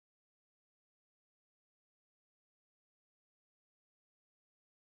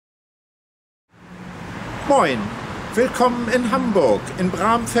Moin, willkommen in Hamburg, in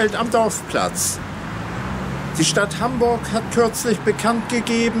Bramfeld am Dorfplatz. Die Stadt Hamburg hat kürzlich bekannt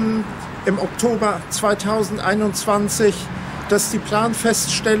gegeben, im Oktober 2021, dass die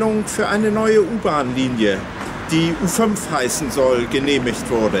Planfeststellung für eine neue U-Bahn-Linie, die U5 heißen soll, genehmigt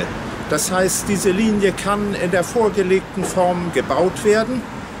wurde. Das heißt, diese Linie kann in der vorgelegten Form gebaut werden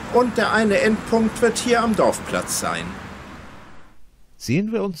und der eine Endpunkt wird hier am Dorfplatz sein.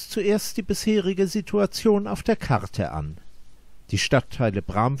 Sehen wir uns zuerst die bisherige Situation auf der Karte an. Die Stadtteile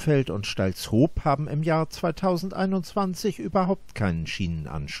Bramfeld und Steilshoop haben im Jahr 2021 überhaupt keinen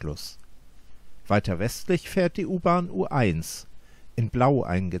Schienenanschluss. Weiter westlich fährt die U-Bahn U1, in blau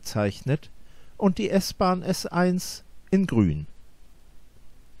eingezeichnet, und die S-Bahn S1 in grün.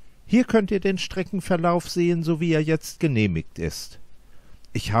 Hier könnt ihr den Streckenverlauf sehen, so wie er jetzt genehmigt ist.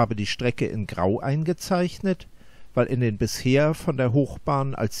 Ich habe die Strecke in grau eingezeichnet, weil in den bisher von der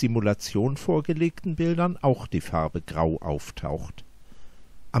Hochbahn als Simulation vorgelegten Bildern auch die Farbe grau auftaucht.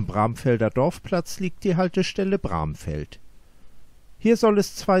 Am Bramfelder Dorfplatz liegt die Haltestelle Bramfeld. Hier soll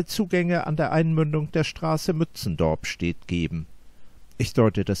es 2 Zugänge an der Einmündung der Straße Mützendorp-Stedt geben. Ich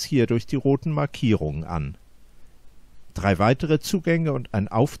deute das hier durch die roten Markierungen an. 3 weitere Zugänge und ein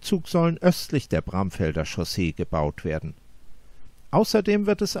Aufzug sollen östlich der Bramfelder Chaussee gebaut werden. Außerdem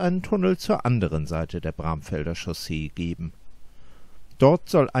wird es einen Tunnel zur anderen Seite der Bramfelder Chaussee geben. Dort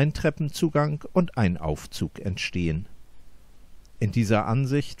soll ein Treppenzugang und ein Aufzug entstehen. In dieser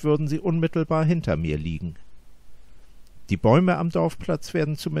Ansicht würden sie unmittelbar hinter mir liegen. Die Bäume am Dorfplatz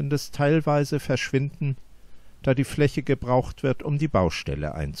werden zumindest teilweise verschwinden, da die Fläche gebraucht wird, um die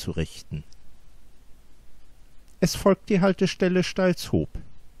Baustelle einzurichten. Es folgt die Haltestelle Steilshoop.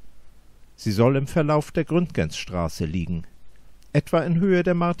 Sie soll im Verlauf der Gründgensstraße liegen, etwa in Höhe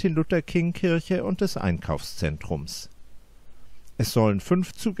der Martin-Luther-King Kirche und des Einkaufszentrums. Es sollen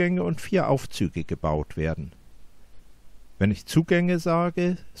 5 Zugänge und 4 Aufzüge gebaut werden. Wenn ich Zugänge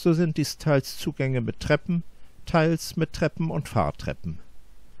sage, so sind dies teils Zugänge mit Treppen, teils mit Treppen und Fahrtreppen.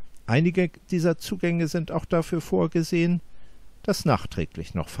 Einige dieser Zugänge sind auch dafür vorgesehen, dass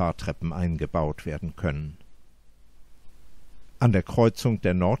nachträglich noch Fahrtreppen eingebaut werden können. An der Kreuzung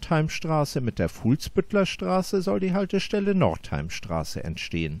der Nordheimstraße mit der Fuhlsbüttler Straße soll die Haltestelle Nordheimstraße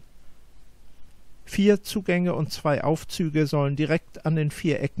entstehen. 4 Zugänge und 2 Aufzüge sollen direkt an den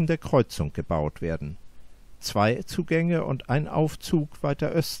 4 Ecken der Kreuzung gebaut werden. 2 Zugänge und ein Aufzug weiter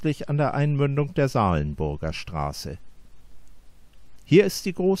östlich an der Einmündung der Salenburger Straße. Hier ist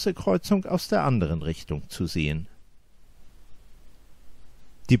die große Kreuzung aus der anderen Richtung zu sehen.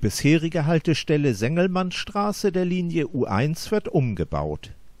 Die bisherige Haltestelle Sengelmannstraße der Linie U1 wird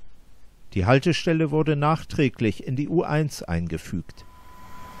umgebaut. Die Haltestelle wurde nachträglich in die U1 eingefügt.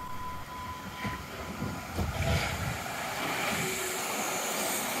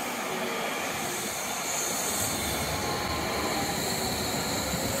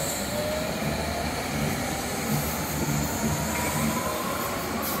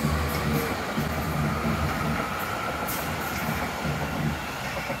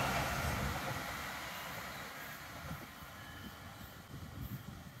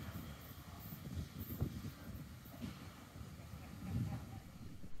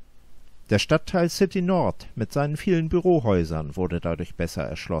 Der Stadtteil City Nord mit seinen vielen Bürohäusern wurde dadurch besser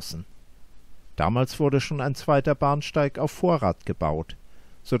erschlossen. Damals wurde schon ein 2. Bahnsteig auf Vorrat gebaut,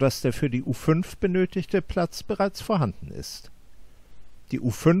 so dass der für die U5 benötigte Platz bereits vorhanden ist. Die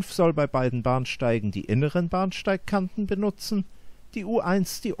U5 soll bei beiden Bahnsteigen die inneren Bahnsteigkanten benutzen, die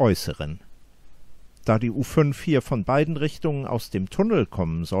U1 die äußeren. Da die U5 hier von beiden Richtungen aus dem Tunnel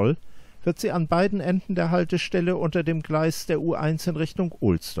kommen soll, wird sie an beiden Enden der Haltestelle unter dem Gleis der U1 in Richtung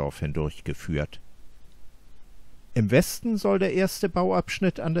Ohlsdorf hindurchgeführt. Im Westen soll der erste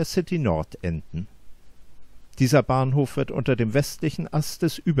Bauabschnitt an der City Nord enden. Dieser Bahnhof wird unter dem westlichen Ast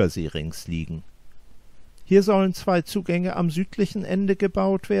des Überseerings liegen. Hier sollen 2 Zugänge am südlichen Ende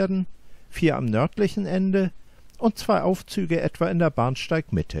gebaut werden, 4 am nördlichen Ende und 2 Aufzüge etwa in der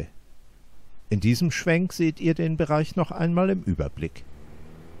Bahnsteigmitte. In diesem Schwenk seht ihr den Bereich noch einmal im Überblick.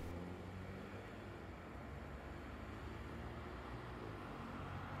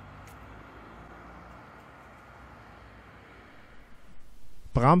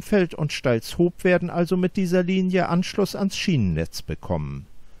 Bramfeld und Steilshoop werden also mit dieser Linie Anschluss ans Schienennetz bekommen.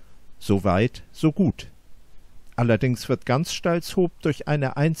 So weit, so gut. Allerdings wird ganz Steilshoop durch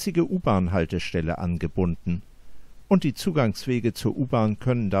eine einzige U-Bahn-Haltestelle angebunden, und die Zugangswege zur U-Bahn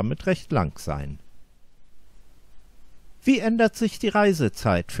können damit recht lang sein. Wie ändert sich die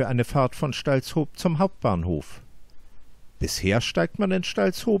Reisezeit für eine Fahrt von Steilshoop zum Hauptbahnhof? Bisher steigt man in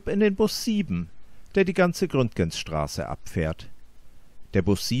Steilshoop in den Bus 7, der die ganze Gründgensstraße abfährt. Der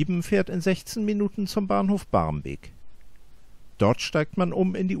Bus 7 fährt in 16 Minuten zum Bahnhof Barmbek. Dort steigt man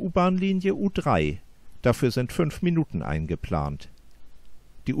um in die U-Bahn-Linie U3. Dafür sind 5 Minuten eingeplant.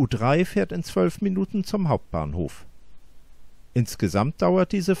 Die U3 fährt in 12 Minuten zum Hauptbahnhof. Insgesamt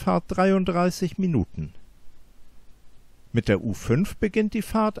dauert diese Fahrt 33 Minuten. Mit der U5 beginnt die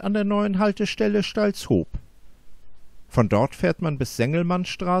Fahrt an der neuen Haltestelle Steilshoop. Von dort fährt man bis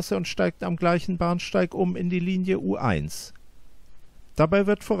Sengelmannstraße und steigt am gleichen Bahnsteig um in die Linie U1. Dabei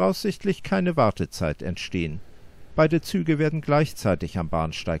wird voraussichtlich keine Wartezeit entstehen. Beide Züge werden gleichzeitig am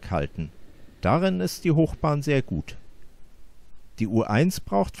Bahnsteig halten. Darin ist die Hochbahn sehr gut. Die U1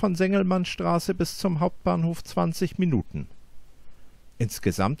 braucht von Sengelmannstraße bis zum Hauptbahnhof 20 Minuten.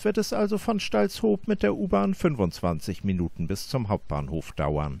 Insgesamt wird es also von Steilshoop mit der U-Bahn 25 Minuten bis zum Hauptbahnhof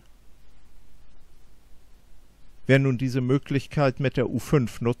dauern. Wer nun diese Möglichkeit mit der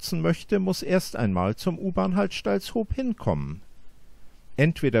U5 nutzen möchte, muss erst einmal zum U-Bahn-Halt Steilshoop hinkommen.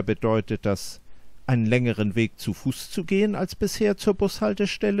 Entweder bedeutet das, einen längeren Weg zu Fuß zu gehen als bisher zur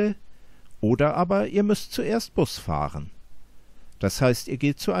Bushaltestelle, oder aber ihr müsst zuerst Bus fahren. Das heißt, ihr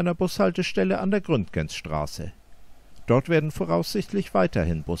geht zu einer Bushaltestelle an der Gründgensstraße. Dort werden voraussichtlich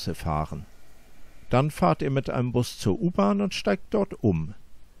weiterhin Busse fahren. Dann fahrt ihr mit einem Bus zur U-Bahn und steigt dort um.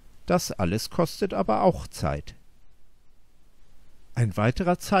 Das alles kostet aber auch Zeit. Ein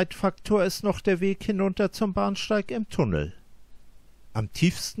weiterer Zeitfaktor ist noch der Weg hinunter zum Bahnsteig im Tunnel. Am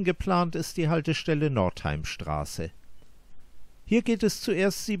tiefsten geplant ist die Haltestelle Nordheimstraße. Hier geht es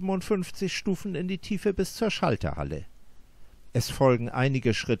zuerst 57 Stufen in die Tiefe bis zur Schalterhalle. Es folgen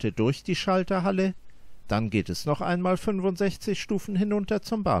einige Schritte durch die Schalterhalle, dann geht es noch einmal 65 Stufen hinunter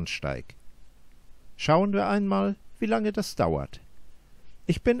zum Bahnsteig. Schauen wir einmal, wie lange das dauert.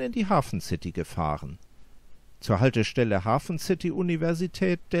 Ich bin in die Hafen City gefahren. Zur Haltestelle Hafen City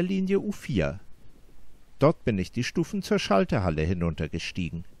Universität der Linie U4. Dort bin ich die Stufen zur Schalterhalle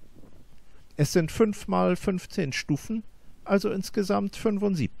hinuntergestiegen. Es sind 5 mal 15 Stufen, also insgesamt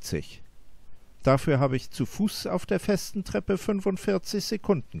 75. Dafür habe ich zu Fuß auf der festen Treppe 45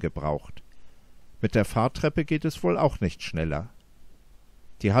 Sekunden gebraucht. Mit der Fahrtreppe geht es wohl auch nicht schneller.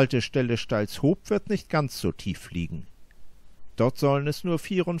 Die Haltestelle Steilshoop wird nicht ganz so tief liegen. Dort sollen es nur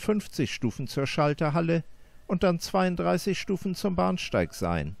 54 Stufen zur Schalterhalle und dann 32 Stufen zum Bahnsteig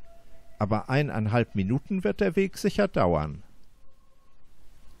sein. Aber 1,5 Minuten wird der Weg sicher dauern.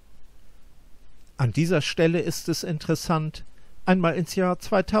 An dieser Stelle ist es interessant, einmal ins Jahr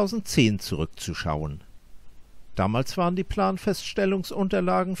 2010 zurückzuschauen. Damals waren die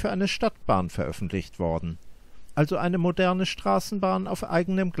Planfeststellungsunterlagen für eine Stadtbahn veröffentlicht worden, also eine moderne Straßenbahn auf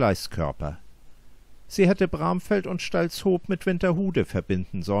eigenem Gleiskörper. Sie hätte Bramfeld und Steilshoop mit Winterhude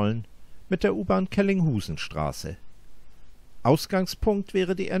verbinden sollen, mit der U-Bahn Kellinghusenstraße. Ausgangspunkt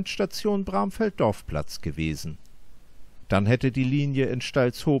wäre die Endstation Bramfelder Dorfplatz gewesen. Dann hätte die Linie in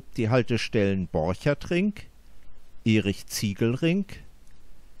Steilshoop die Haltestellen Borchertring, Erich-Ziegel-Ring,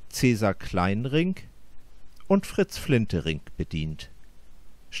 Cäsar-Klein-Ring und Fritz-Flinte-Ring bedient.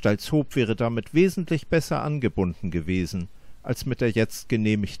 Steilshoop wäre damit wesentlich besser angebunden gewesen als mit der jetzt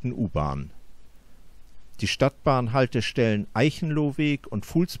genehmigten U-Bahn. Die Stadtbahn-Haltestellen Eichenlohweg und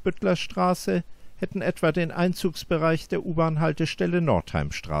Fuhlsbüttler Straße hätten etwa den Einzugsbereich der U-Bahn-Haltestelle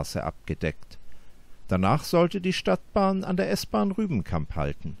Nordheimstraße abgedeckt. Danach sollte die Stadtbahn an der S-Bahn Rübenkamp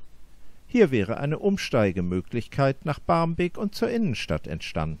halten. Hier wäre eine Umsteigemöglichkeit nach Barmbek und zur Innenstadt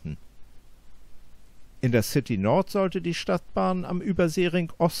entstanden. In der City Nord sollte die Stadtbahn am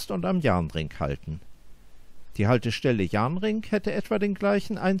Überseering Ost und am Jahnring halten. Die Haltestelle Jahnring hätte etwa den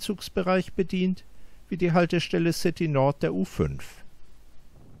gleichen Einzugsbereich bedient wie die Haltestelle City Nord der U5.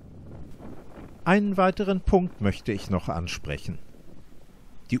 Einen weiteren Punkt möchte ich noch ansprechen.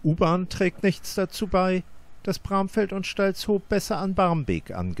 Die U-Bahn trägt nichts dazu bei, dass Bramfeld und Steilshoop besser an Barmbek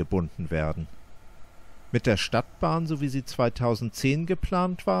angebunden werden. Mit der Stadtbahn, so wie sie 2010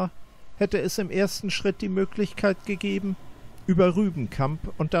 geplant war, hätte es im ersten Schritt die Möglichkeit gegeben, über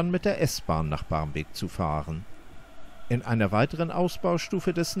Rübenkamp und dann mit der S-Bahn nach Barmbek zu fahren. In einer weiteren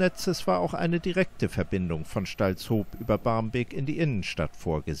Ausbaustufe des Netzes war auch eine direkte Verbindung von Steilshoop über Barmbek in die Innenstadt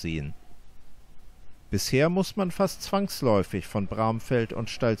vorgesehen. Bisher muss man fast zwangsläufig von Bramfeld und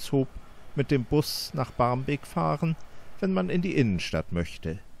Steilshoop mit dem Bus nach Barmbek fahren, wenn man in die Innenstadt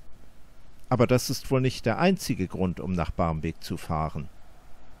möchte. Aber das ist wohl nicht der einzige Grund, um nach Barmbek zu fahren.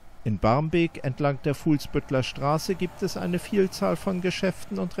 In Barmbek entlang der Fuhlsbüttler Straße gibt es eine Vielzahl von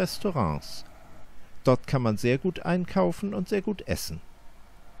Geschäften und Restaurants. Dort kann man sehr gut einkaufen und sehr gut essen.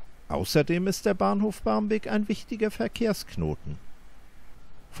 Außerdem ist der Bahnhof Barmbek ein wichtiger Verkehrsknoten.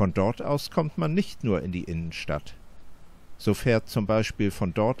 Von dort aus kommt man nicht nur in die Innenstadt. So fährt zum Beispiel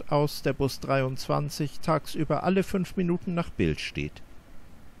von dort aus der Bus 23 tagsüber alle 5 Minuten nach Billstedt.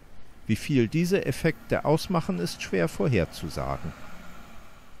 Wie viel diese Effekte ausmachen, ist schwer vorherzusagen.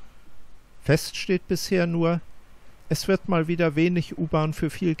 Fest steht bisher nur, es wird mal wieder wenig U-Bahn für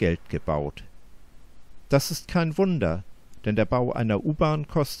viel Geld gebaut. Das ist kein Wunder, denn der Bau einer U-Bahn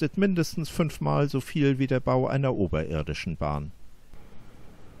kostet mindestens 5-mal so viel wie der Bau einer oberirdischen Bahn.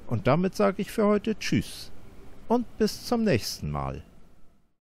 Und damit sage ich für heute Tschüss und bis zum nächsten Mal.